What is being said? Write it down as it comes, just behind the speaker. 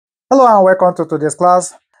Hello and welcome to today's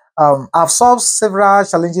class. I've solved several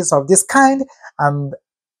challenges of this kind, and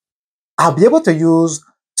I'll be able to use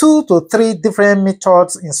 2 to 3 different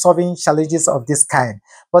methods in solving challenges of this kind.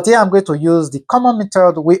 But here I'm going to use the common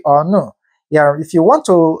method we all know. Yeah, if you want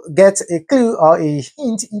to get a clue or a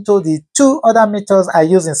hint into the 2 other methods I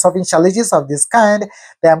use in solving challenges of this kind,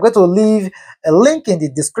 then I'm going to leave a link in the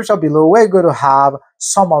description below where you're going to have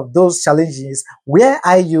some of those challenges where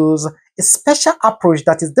I use a special approach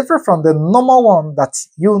that is different from the normal one that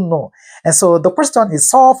you know. And so the question is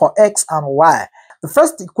solve for x and y. The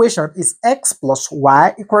first equation is x plus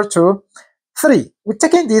y equal to 3. We're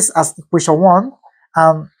taking this as equation 1.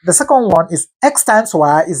 And the second one is x times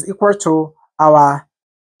y is equal to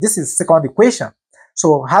this is second equation.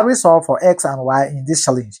 So how do we solve for x and y in this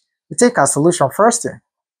challenge? We take our solution first here.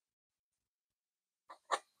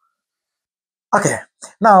 Okay,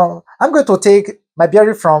 now I'm going to take my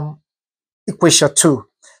bearing from equation 2.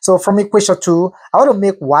 So from equation 2, I want to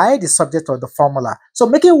make y the subject of the formula. So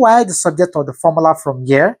making y the subject of the formula from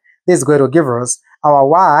here, this is going to give us our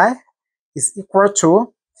y is equal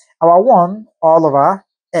to our 1 all over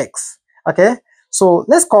x. Okay, so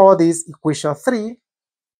let's call this equation 3.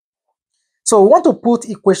 So we want to put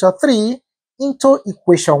equation 3 into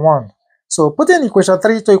equation 1. So putting equation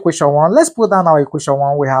 3 to equation 1, let's put down our equation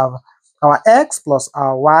 1. We have our x plus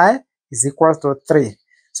our y is equal to 3.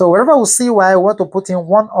 So wherever we see y, we want to put in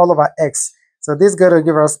 1 all over x. So this is going to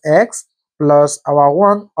give us x plus our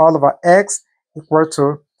 1 all over x equal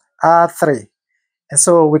to 3. And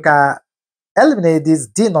so we can eliminate this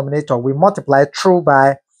denominator. We multiply through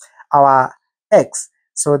by our x.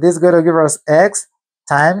 So this is going to give us x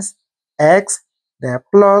times x, then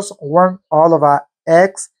plus 1 all over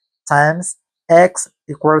x times x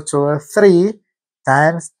equal to 3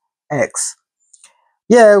 times x.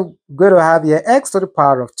 Yeah, we're going to have here x to the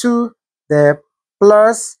power of 2, the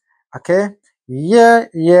plus, okay,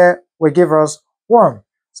 here will give us 1.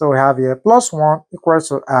 So we have here plus 1 equals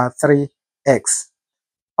to 3x.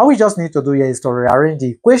 All we just need to do here is to rearrange the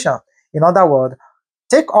equation. In other words,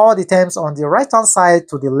 take all the terms on the right hand side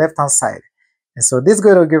to the left hand side. And so this is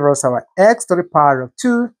going to give us our x to the power of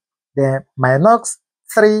 2, then minus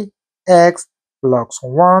 3x plus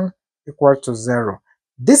 1 equal to 0.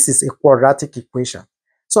 This is a quadratic equation.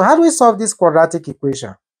 So how do we solve this quadratic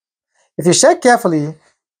equation? If you check carefully,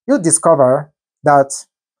 you'll discover that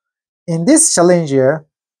in this challenge here,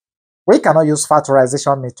 we cannot use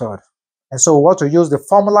factorization method. And so we want to use the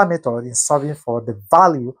formula method in solving for the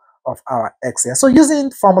value of our x here. So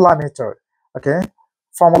using formula method, okay,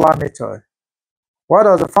 formula method. What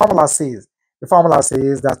does the formula say? The formula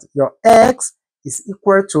says that your x is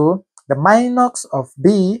equal to the minus of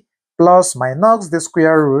b plus minus the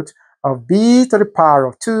square root of b to the power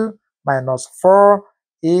of 2 minus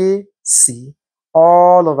 4ac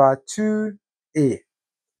all over 2a.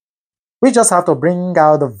 We just have to bring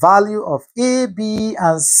out the value of a, b,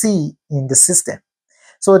 and c in the system.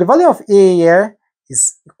 So the value of a here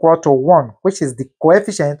is equal to 1, which is the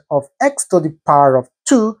coefficient of x to the power of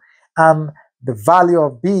 2, and the value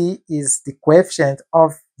of b is the coefficient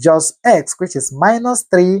of just x, which is minus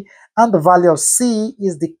 3, and the value of c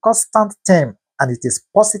is the constant term, and it is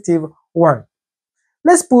positive 1.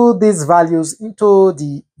 Let's put these values into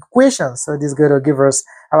the equation. So this is going to give us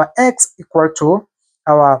our x equal to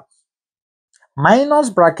our minus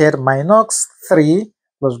bracket minus 3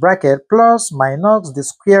 plus bracket plus minus the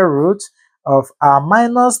square root of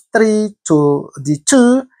minus 3 to the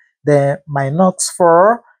 2, then minus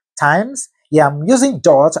 4 times. Yeah, I'm using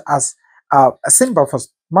dot as a symbol for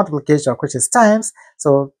multiplication, which is times.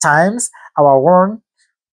 So times our 1,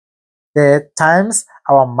 the times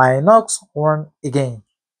our minus 1 again.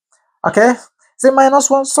 Okay, say minus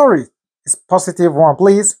 1, sorry, it's positive 1,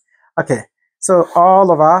 please. Okay, so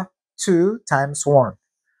all over 2 times 1.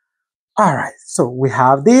 All right, so we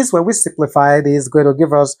have this. When we simplify this, going to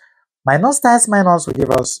give us minus times minus will give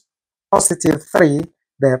us positive 3,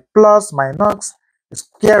 then plus minus the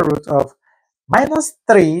square root of minus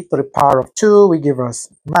 3 to the power of 2 will give us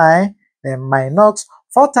 9, then minus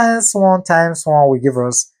 4 times 1 will give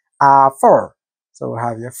us 4. So we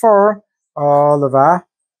have here 4 all over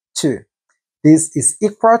 2. This is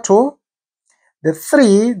equal to the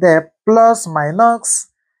 3, the plus minus.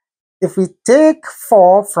 If we take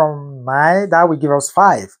 4 from 9, that will give us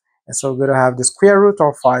 5. And so we're going to have the square root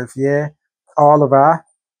of 5 here all over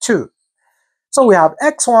 2. So we have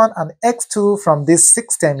x1 and x2 from this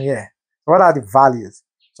system here. What are the values?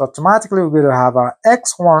 So automatically we're going to have our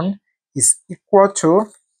x1 is equal to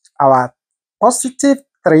our positive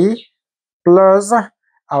 3 plus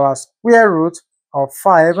our square root of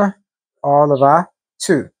 5 all over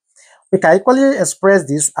 2. we can equally express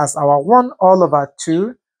this as our 1 all over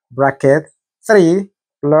 2 bracket 3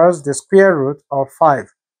 plus the square root of 5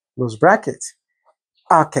 close bracket.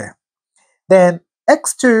 Okay, then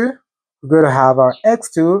x2, we're going to have our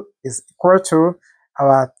x2 is equal to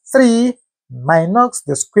our 3 minus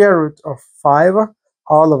the square root of 5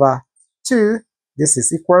 all over 2. This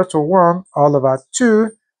is equal to 1 all over 2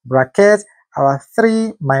 bracket our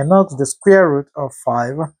 3 minus the square root of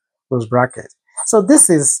 5 close bracket. So this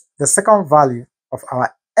is the second value of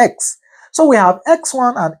our x. So we have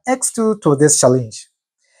x1 and x2 to this challenge.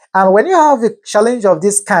 And when you have a challenge of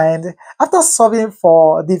this kind, after solving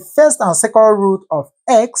for the first and second root of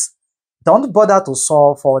x, don't bother to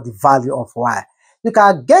solve for the value of y. You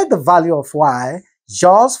can get the value of y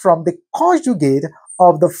just from the conjugate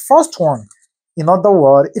of the first one. In other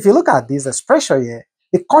words, if you look at this expression here,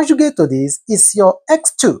 the conjugate to this is your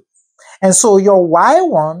x2. And so your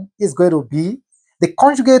y1 is going to be the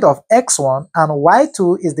conjugate of x1 and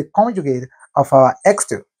y2 is the conjugate of our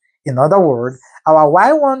x2. In other words, our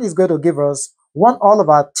y1 is going to give us 1 all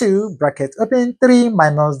over 2 bracket open 3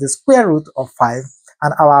 minus the square root of 5,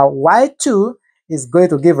 and our y2 is going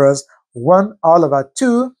to give us 1 all over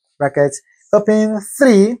 2 bracket open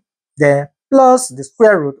 3 then plus the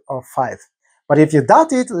square root of 5. But if you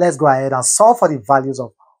doubt it, let's go ahead and solve for the values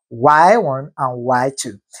of y1 and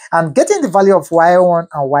y2. And getting the value of y1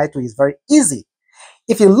 and y2 is very easy.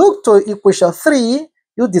 If you look to equation 3,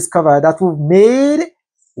 you discover that we've made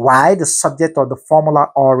y the subject of the formula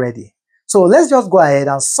already. So let's just go ahead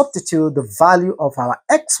and substitute the value of our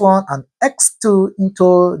x1 and x2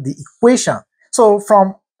 into the equation. So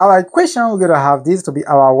from our equation, we're going to have this to be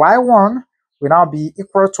our y1 will now be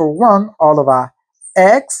equal to 1 all over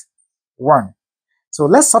x1. So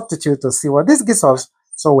let's substitute to see what this gives us.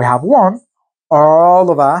 So we have 1 all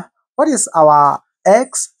over, what is our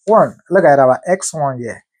x1? Look at our x1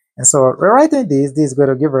 here. And so rewriting this is going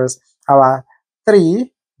to give us our 3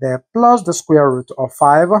 then plus the square root of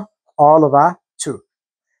 5 all over 2.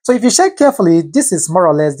 So if you check carefully, this is more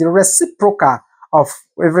or less the reciprocal of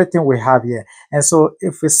everything we have here. And so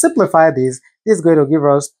if we simplify this is going to give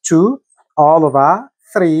us 2 all over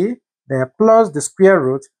 3 then plus the square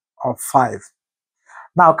root of 5.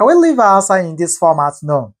 Now, can we leave our answer in this format?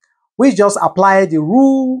 No. We just apply the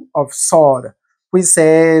rule of third, which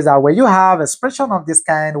says that when you have expression of this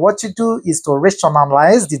kind, what you do is to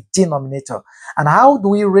rationalize the denominator. And how do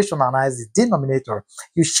we rationalize the denominator?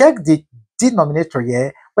 You check the denominator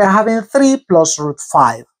here. We're having 3 plus root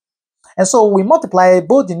 5. And so we multiply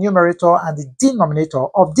both the numerator and the denominator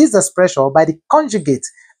of this expression by the conjugate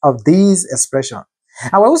of this expression.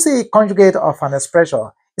 And when we say conjugate of an expression,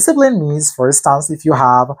 it simply means, for instance, if you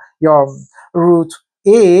have your root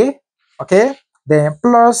a, okay, then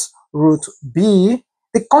plus root b,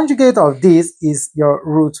 the conjugate of this is your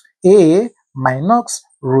root a minus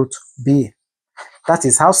root b. That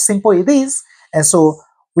is how simple it is. And so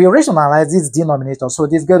we rationalize this denominator. So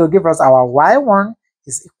this is going to give us our y1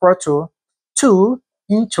 is equal to 2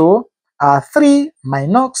 into 3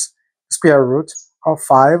 minus square root of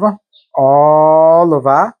 5 all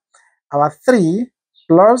over our 3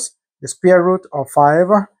 plus the square root of 5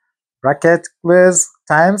 bracket close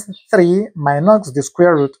times 3 minus the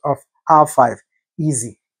square root of our 5.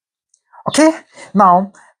 Easy. Okay,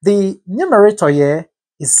 now the numerator here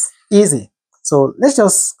is easy. So let's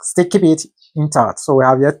just keep it intact. So we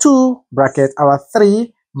have here 2 bracket our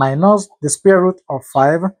 3 minus the square root of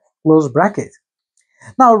 5 close bracket.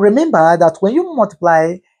 Now remember that when you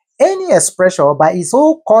multiply any expression by its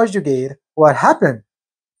whole conjugate, what happens?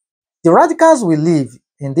 The radicals will leave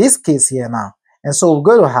in this case here now. And so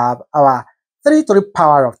we're going to have our 3 to the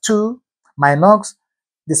power of 2 minus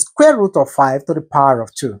the square root of 5 to the power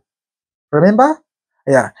of 2. Remember?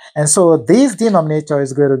 Yeah. And so this denominator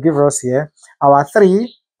is going to give us here our 3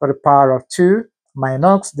 to the power of 2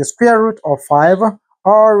 minus the square root of 5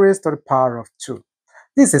 all raised to the power of 2.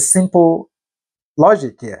 This is simple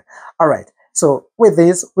logic here. All right. So with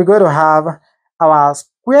this, we're going to have our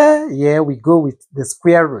square here. We go with the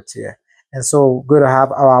square root here. And so we're going to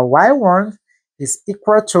have our y1 is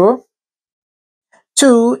equal to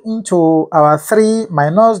 2 into our 3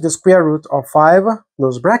 minus the square root of 5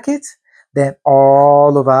 close bracket, then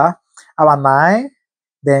all over our 9,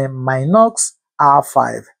 then minus our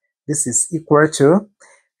 5. This is equal to,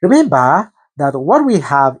 remember that what we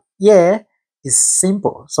have here is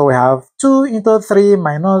simple. So we have 2 into 3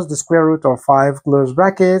 minus the square root of 5 close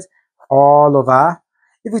bracket all over.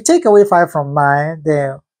 If we take away 5 from 9,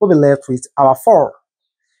 then we'll be left with our 4.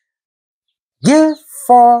 Here,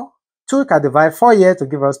 4, 2 can divide 4 here to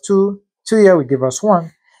give us 2, 2 here will give us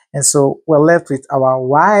 1. And so we're left with our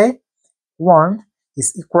y1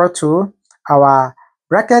 is equal to our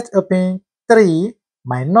bracket open 3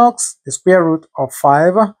 minus the square root of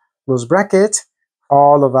 5 close bracket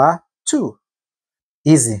all over 2.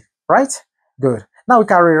 Easy, right? Good. Now we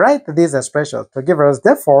can rewrite this expression to give us,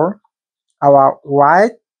 therefore, our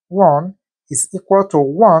y1 is equal to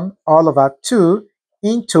 1 all over 2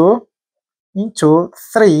 into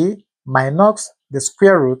 3 minus the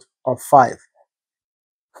square root of 5.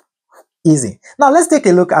 Easy. Now let's take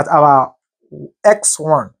a look at our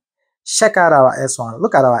x1. Check out our x1.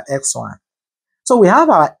 Look at our x1. So we have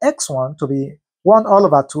our x1 to be 1 all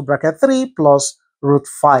over 2 bracket 3 plus root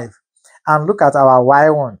 5. And look at our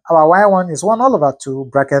y1. Our y1 is 1 all over 2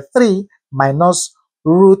 bracket 3 minus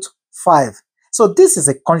root 5. So this is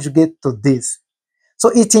a conjugate to this. So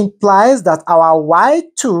it implies that our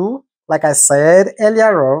y2, like I said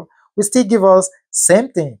earlier on, will still give us same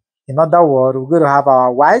thing. In other words, we're going to have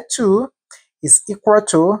our y2 is equal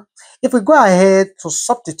to, if we go ahead to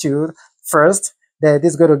substitute first, then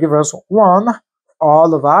this is going to give us 1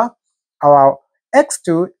 all over our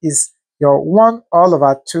x2 is your 1 all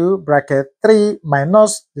over 2 bracket 3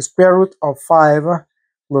 minus the square root of 5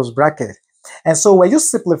 close bracket. And so when you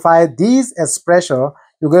simplify this expression,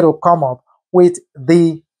 you're going to come up with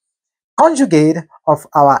the conjugate of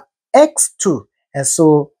our x2. And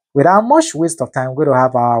so without much waste of time, we're going to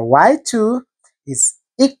have our y2 is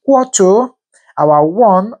equal to our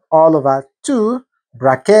 1 all over 2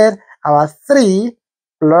 bracket our 3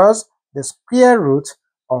 plus the square root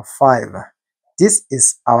of 5. This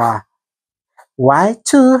is our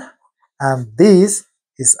y2 and this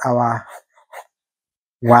is our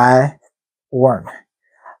y1.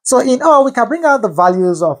 So in all, we can bring out the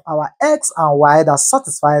values of our x and y that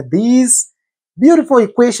satisfy this beautiful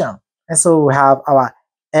equation. And so we have our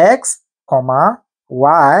x, comma,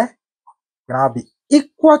 y will now be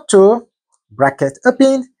equal to, bracket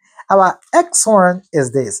open, our x1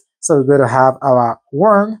 is this. So we're going to have our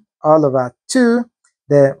 1 all over 2,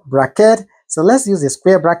 the bracket. So let's use the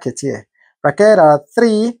square bracket here. Bracket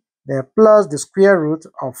 3, then plus the square root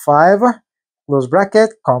of 5, close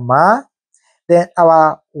bracket, comma. Then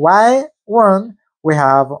our y1, we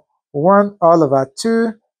have 1 all over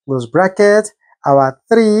 2, close bracket, our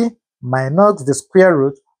 3 minus the square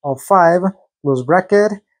root of 5, close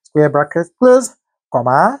bracket, square bracket, close,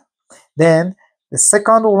 comma. Then the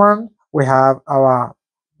second one, we have our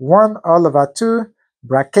 1 all over 2,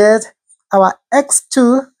 bracket, our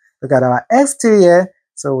x2, look at our x2 here,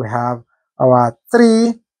 so we have our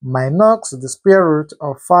 3 minus the square root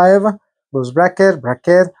of 5, close bracket,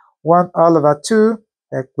 bracket, 1 all over 2,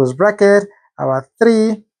 close bracket, our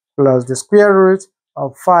 3 plus the square root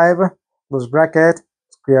of 5, close bracket,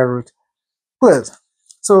 square root, close.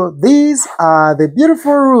 So these are the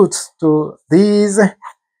beautiful roots to these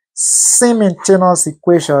simultaneous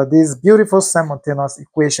equation, this beautiful simultaneous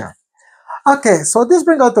equation. Okay, so this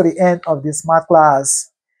brings us to the end of this math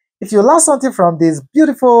class. If you learned something from this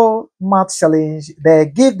beautiful math challenge,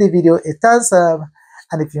 then give the video a thumbs up.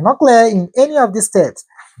 And if you're not clear in any of these steps,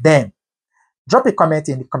 then drop a comment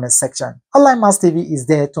in the comment section. Online Maths TV is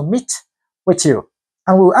there to meet with you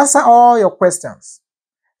and we'll answer all your questions.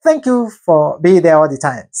 Thank you for being there all the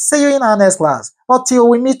time. See you in our next class. Until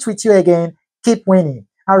we meet with you again, keep winning.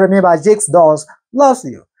 And remember, Jake's Dolls loves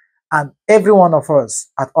you. And every one of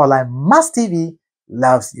us at Online Maths TV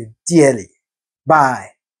loves you dearly. Bye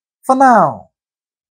for now.